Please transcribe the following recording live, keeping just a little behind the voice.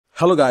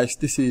Hello guys,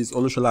 this is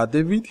Olushola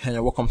David and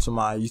you're welcome to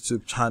my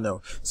YouTube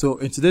channel. So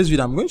in today's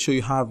video, I'm going to show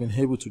you how I've been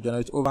able to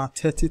generate over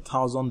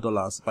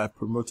 $30,000 by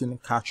promoting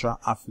Kartra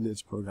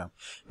affiliate program.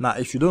 Now,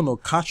 if you don't know,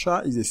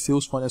 Kartra is a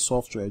sales funnel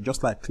software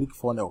just like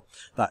ClickFunnels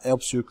that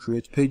helps you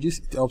create pages.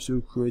 It helps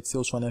you create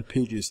sales funnel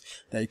pages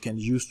that you can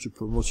use to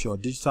promote your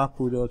digital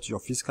product, your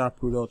physical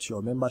product,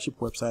 your membership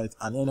website,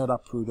 and any other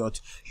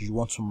product you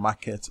want to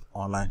market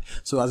online.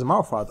 So as a matter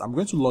of fact, I'm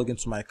going to log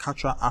into my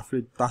Kartra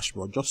affiliate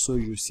dashboard just so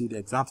you see the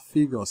exact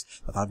figures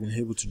that I've been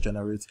able to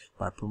generate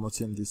by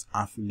promoting this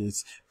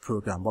affiliate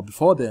program. But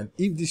before then,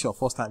 if this is your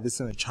first time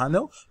visiting the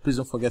channel, please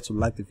don't forget to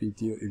like the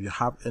video. If you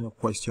have any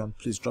question,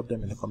 please drop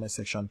them in the comment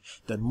section.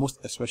 Then most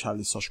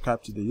especially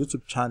subscribe to the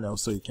YouTube channel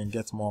so you can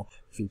get more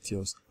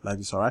videos like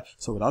this. Alright,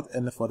 so without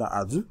any further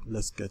ado,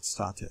 let's get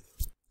started.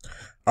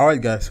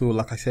 Alright guys, so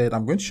like I said,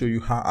 I'm going to show you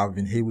how I've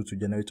been able to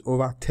generate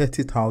over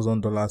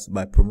 $30,000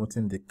 by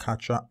promoting the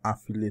Kartra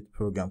affiliate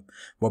program.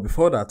 But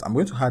before that, I'm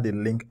going to add a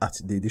link at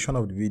the edition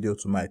of the video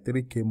to my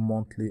 3K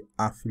monthly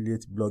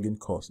affiliate blogging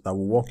course that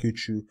will walk you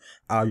through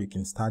how you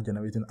can start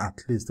generating at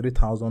least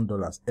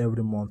 $3,000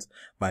 every month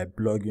by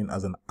blogging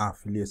as an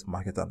affiliate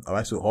marketer.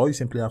 Alright, so all you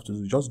simply have to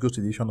do is just go to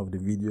the edition of the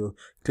video,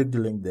 click the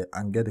link there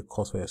and get the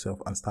course for yourself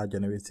and start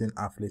generating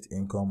affiliate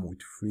income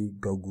with free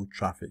Google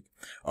traffic.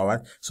 Alright,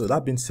 so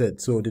that being said,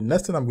 so the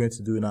next thing I'm going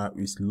to do now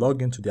is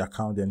log into the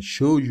account and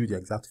show you the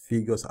exact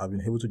figures I've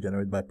been able to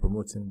generate by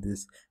promoting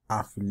this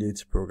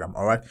affiliate program.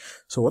 Alright,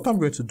 so what I'm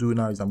going to do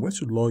now is I'm going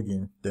to log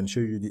in, then show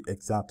you the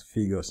exact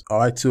figures.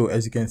 Alright, so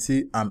as you can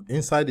see, I'm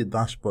inside the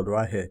dashboard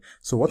right here.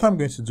 So what I'm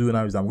going to do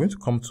now is I'm going to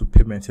come to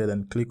payment here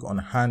and click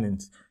on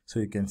earnings, so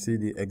you can see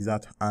the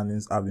exact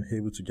earnings I've been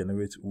able to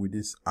generate with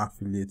this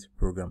affiliate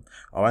program.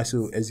 Alright,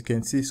 so as you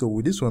can see, so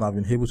with this one I've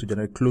been able to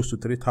generate close to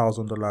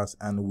 $3,000,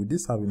 and with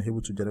this I've been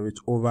able to generate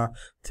over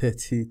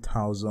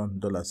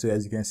 $30,000. So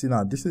as you can see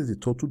now, this is the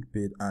total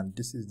paid and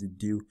this is the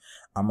due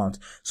amount.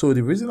 So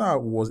the reason I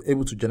was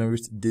able to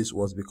generate this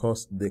was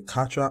because the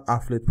Kartra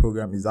affiliate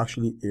program is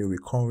actually a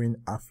recurring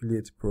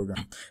affiliate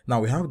program. Now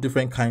we have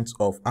different kinds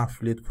of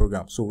affiliate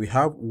programs. So we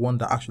have one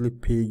that actually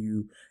pay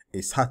you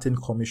a certain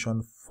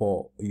commission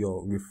for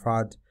your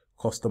referred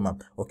customer,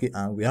 okay,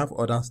 and we have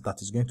others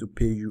that is going to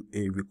pay you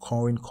a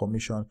recurring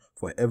commission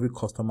for every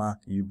customer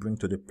you bring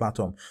to the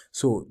platform.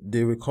 So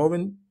the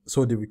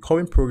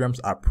recurring programs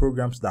are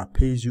programs that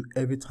pays you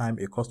every time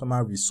a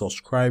customer will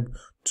subscribe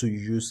to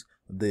use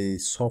the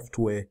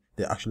software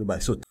they actually buy.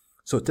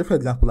 So take for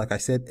example, like I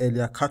said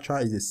earlier,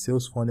 Kartra is a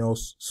sales funnel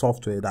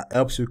software that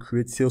helps you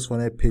create sales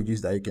funnel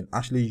pages that you can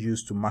actually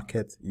use to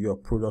market your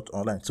product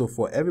online. So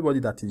for everybody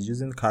that is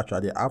using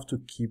Kartra, they have to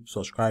keep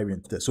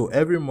subscribing. So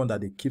every month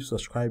that they keep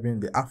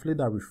subscribing, the affiliate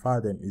that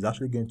refer them is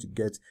actually going to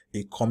get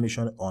a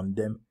commission on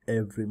them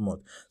every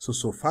month.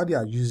 So far they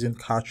are using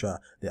Kartra,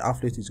 the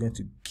affiliate is going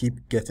to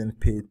keep getting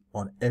paid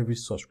on every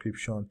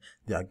subscription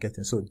they are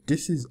getting. So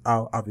this is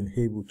how I've been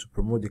able to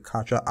promote the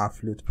Kartra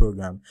affiliate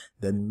program,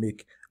 then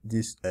make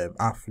this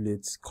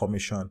affiliate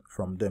commission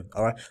from them.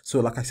 Alright, so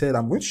like I said,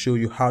 I'm going to show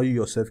you how you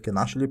yourself can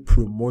actually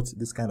promote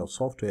this kind of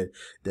software,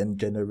 then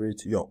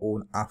generate your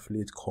own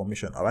affiliate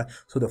commission. Alright,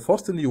 so the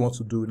first thing you want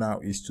to do now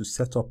is to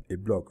set up a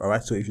blog.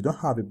 Alright, so if you don't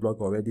have a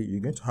blog already,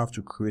 you're going to have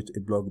to create a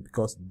blog,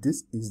 because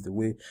this is the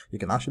way you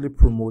can actually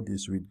promote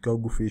this with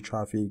Google free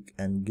traffic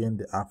and gain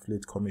the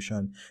affiliate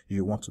commission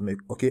you want to make.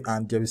 Okay,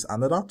 and there is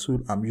another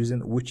tool I'm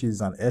using, which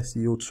is an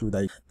SEO tool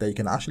that you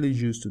can actually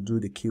use to do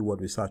the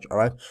keyword research.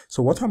 Alright,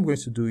 so what I'm going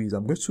to do is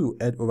I'm going to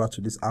head over to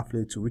this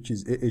affiliate tool, which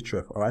is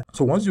Ahrefs. Alright,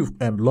 so once you've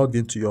logged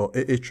into your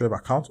Ahrefs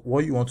account,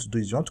 what you want to do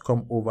is you want to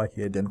come over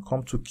here, then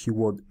come to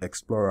Keyword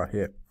Explorer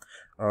here.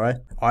 Alright,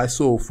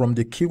 so from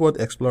the Keyword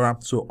Explorer,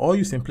 so all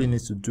you simply need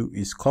to do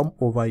is come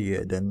over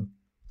here, then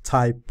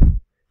type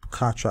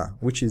Kartra,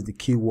 which is the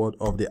keyword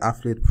of the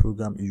affiliate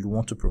program you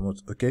want to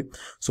promote. Okay,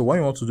 so what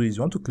you want to do is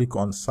you want to click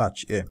on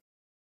search here.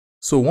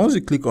 So once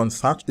you click on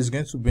search, it's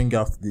going to bring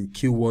out the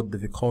keyword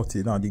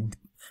difficulty.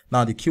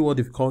 Now the keyword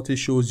difficulty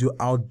shows you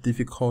how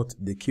difficult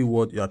the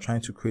keyword you are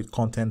trying to create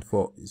content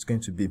for is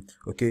going to be.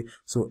 Okay,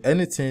 so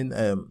anything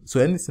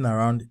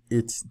around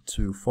 8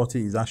 to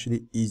 40 is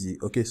actually easy.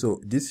 Okay, so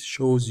this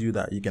shows you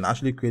that you can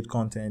actually create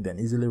content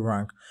and easily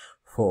rank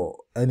for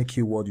any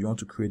keyword you want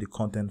to create the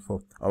content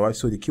for. Alright,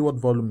 so the keyword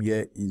volume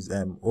here is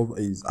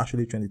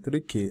actually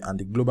 23k and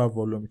the global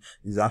volume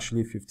is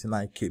actually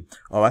 59k.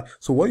 Alright,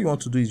 so what you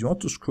want to do is you want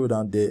to scroll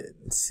down there,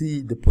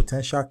 see the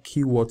potential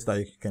keywords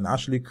that you can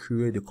actually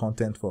create the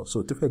content for.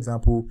 So take for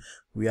example,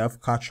 we have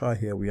Kartra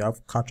here, we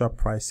have Kartra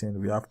pricing,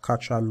 we have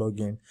Kartra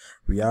login,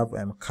 we have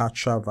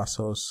Kartra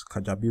versus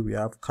Kajabi, we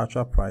have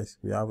Kartra price,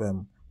 we have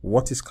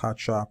what is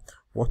Kartra,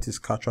 what is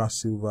Kartra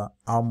Silver,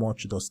 how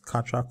much does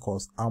Kartra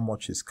cost, how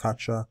much is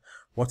Kartra,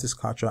 what is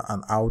Kartra,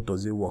 and how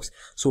does it work.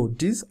 So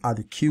these are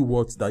the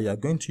keywords that you are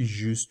going to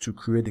use to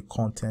create the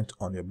content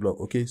on your blog.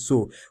 Okay,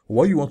 so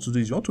what you want to do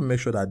is you want to make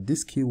sure that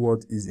this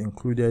keyword is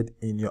included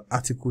in your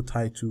article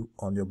title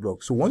on your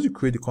blog. So once you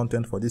create the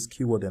content for this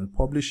keyword and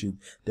publish it,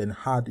 then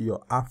add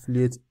your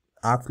affiliate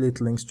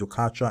affiliate links to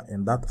Kartra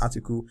in that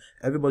article.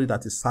 Everybody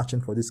that is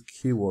searching for this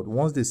keyword,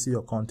 once they see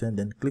your content,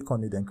 then click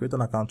on it, then create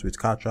an account with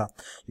Kartra.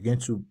 You're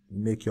going to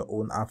make your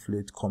own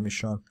affiliate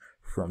commission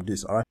from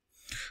this. All right.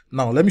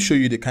 Now let me show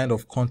you the kind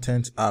of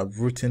content I've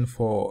written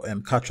for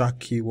Kartra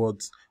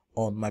keywords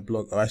on my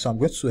blog. All right, so I'm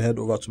going to head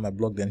over to my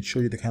blog, then show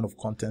you the kind of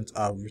content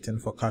I've written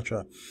for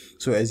Kartra.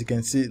 So as you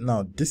can see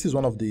now, this is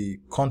one of the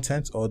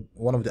content or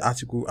one of the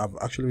article I've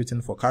actually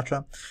written for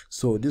Kartra.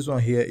 So this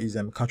one here is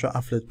Kartra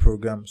affiliate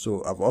program.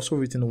 So I've also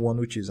written one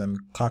which is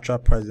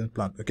Kartra pricing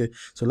plan. Okay,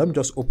 so let me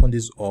just open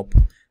this up.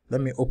 Let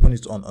me open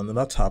it on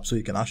another tab so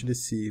you can actually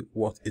see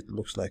what it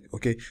looks like.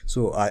 Okay,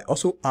 so I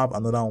also have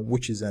another one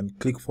which is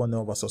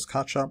ClickFunnels versus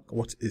Kartra.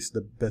 What is the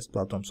best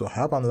platform? So I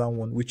have another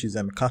one which is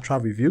Kartra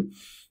review.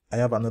 I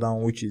have another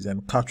one which is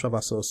Kartra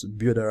versus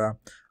Builder.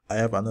 I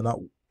have another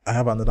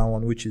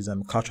one which is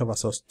Kartra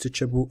versus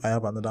Teachable. I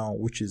have another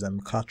one which is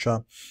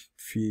Kartra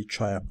free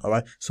trial. All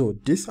right, so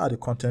these are the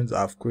contents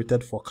I've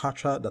created for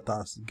Kartra that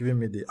has given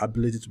me the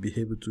ability to be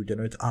able to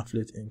generate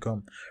affiliate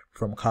income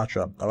from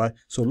Kartra. All right,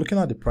 so looking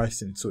at the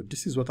pricing, so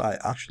this is what I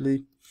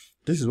actually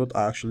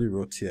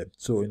wrote here.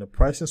 So in the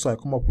pricing, so I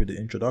come up with the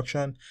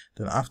introduction,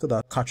 then after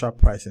that Kartra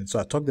pricing. So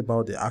I talked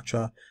about the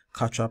actual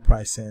Kartra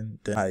pricing,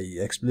 then I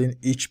explain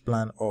each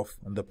plan of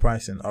the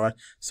pricing. All right,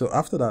 so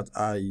after that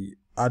I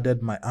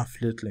added my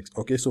affiliate links.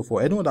 Okay, so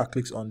for anyone that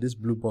clicks on this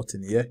blue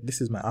button here,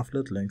 this is my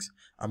affiliate links.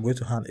 I'm going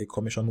to hand a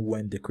commission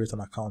when they create an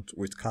account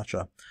with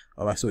Kartra.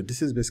 All right, so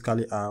this is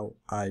basically how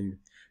I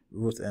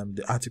wrote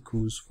the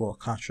articles for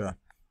Kartra.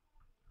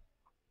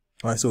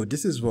 All right, so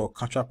this is for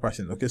Kartra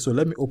pricing. Okay, so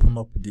let me open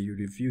up the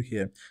review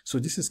here. So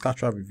this is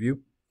Kartra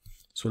review.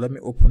 So let me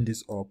open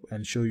this up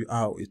and show you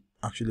how it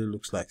actually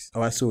looks like.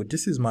 All right, so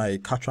this is my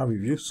Kartra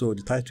review. So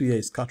the title here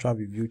is Kartra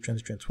review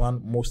 2021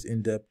 most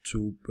in-depth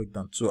tool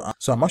breakdown.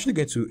 So I'm actually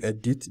going to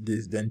edit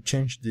this, then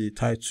change the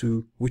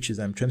title, which is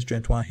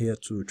 2021 here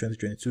to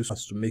 2022, so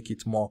as to make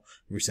it more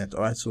recent.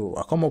 All right, so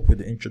I come up with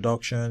the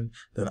introduction,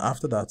 then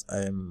after that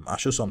I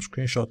show some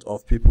screenshot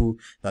of people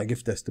that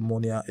give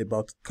testimonial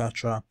about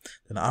Kartra.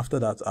 Then after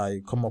that I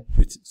come up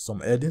with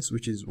some headings,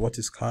 which is what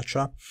is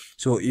Kartra.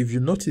 So if you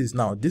notice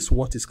now, this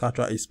what is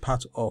Kartra is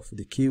part of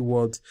the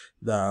keywords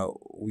that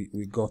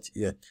we got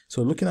here.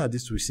 So looking at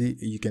this,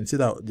 you can see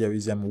that there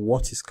is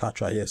what is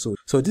Kartra here.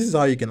 So this is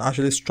how you can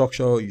actually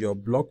structure your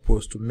blog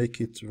post to make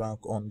it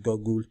rank on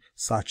Google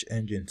search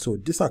engine. So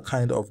these are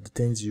kind of the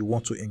things you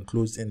want to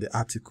include in the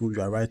article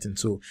you are writing.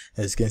 So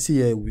as you can see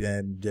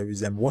here, there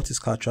is what is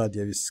Kartra,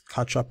 there is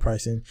Kartra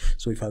pricing.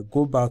 So if I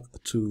go back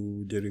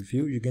to the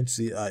review, you can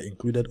see I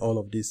included all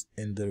of this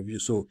in the review.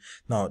 So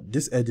now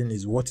this heading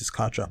is what is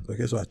Kartra.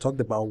 Okay, so I talked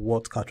about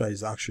what Kartra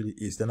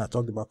is, then I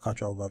talked about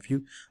Kartra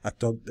overview, I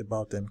talked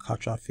about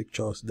Kartra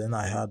features, then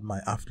I had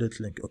my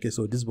affiliate link. Okay,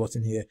 so this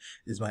button here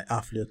is my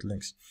affiliate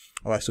links.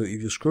 All right, so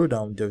if you scroll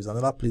down, there is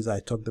another place I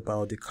talked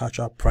about the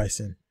Kartra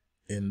pricing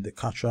in the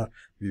Kartra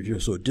review.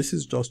 So this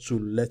is just to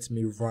let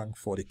me rank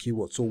for the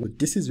keyword. So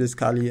this is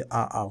basically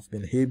how I've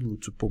been able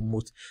to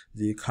promote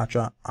the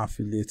Kartra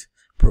affiliate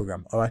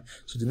program. All right,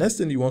 so the next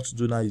thing you want to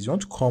do now is you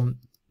want to come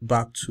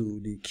back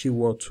to the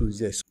keyword tools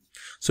here.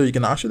 So you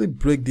can actually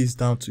break this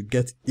down to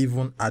get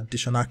even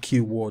additional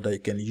keyword that you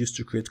can use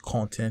to create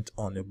content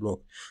on your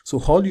blog.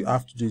 So all you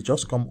have to do is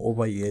just come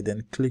over here,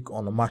 then click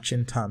on the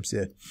matching terms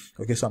here.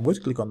 Okay, so I'm going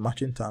to click on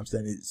matching terms,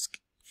 then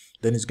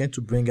it's going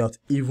to bring out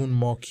even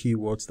more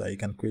keywords that you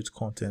can create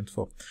content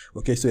for.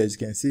 Okay, so as you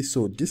can see,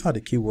 so these are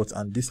the keywords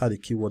and these are the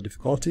keyword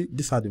difficulty,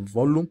 these are the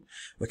volume.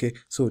 Okay,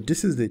 so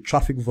this is the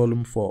traffic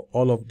volume for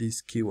all of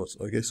these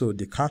keywords. Okay, so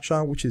the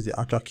Kartra, which is the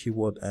actual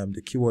keyword,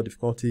 the keyword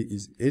difficulty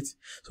is 8,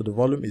 so the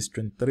volume is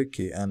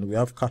 23k, and we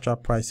have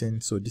Kartra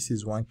pricing, so this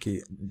is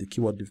 1k, the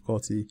keyword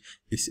difficulty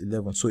is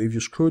 11. So if you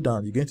scroll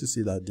down, you're going to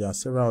see that there are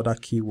several other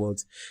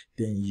keywords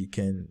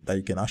that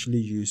you can actually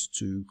use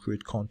to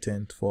create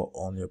content for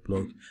on your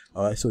blog.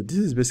 All right, so this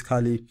is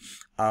basically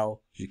how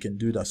you can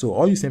do that. So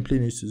all you simply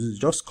need to do is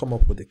just come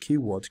up with a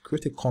keyword,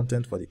 create a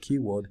content for the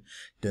keyword,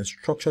 then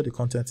structure the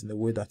content in a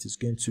way that is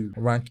going to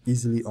rank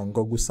easily on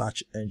Google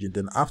search engine.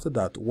 Then after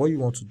that, what you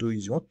want to do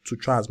is you want to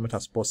try as much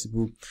as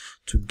possible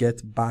to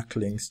get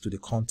backlinks to the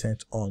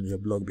content on your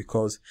blog,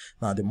 because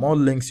now the more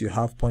links you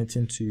have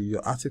pointing to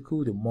your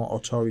article, the more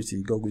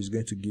authority Google is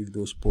going to give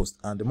those posts,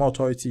 and the more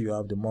authority you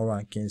have, the more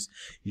rankings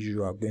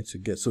you are going to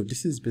get. So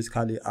this is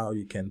basically how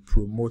you can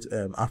promote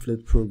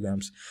affiliate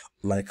programs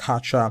like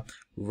Kartra,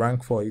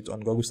 rank for it on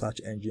Google search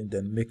engine,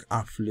 then make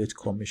affiliate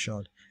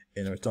commission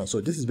in return.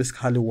 So this is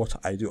basically what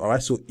I do. All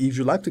right, so if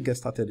you like to get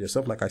started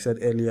yourself, like I said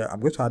earlier,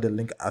 I'm going to add a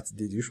link at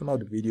the description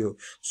of the video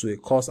to a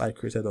course I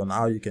created on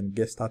how you can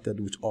get started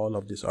with all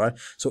of this. All right,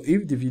 so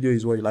if the video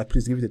is what you like,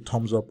 please give it a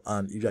thumbs up,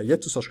 and if you are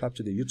yet to subscribe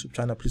to the YouTube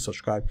channel, please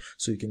subscribe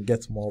so you can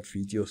get more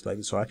videos like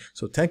this. All right,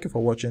 so thank you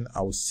for watching.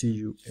 I will see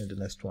you in the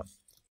next one.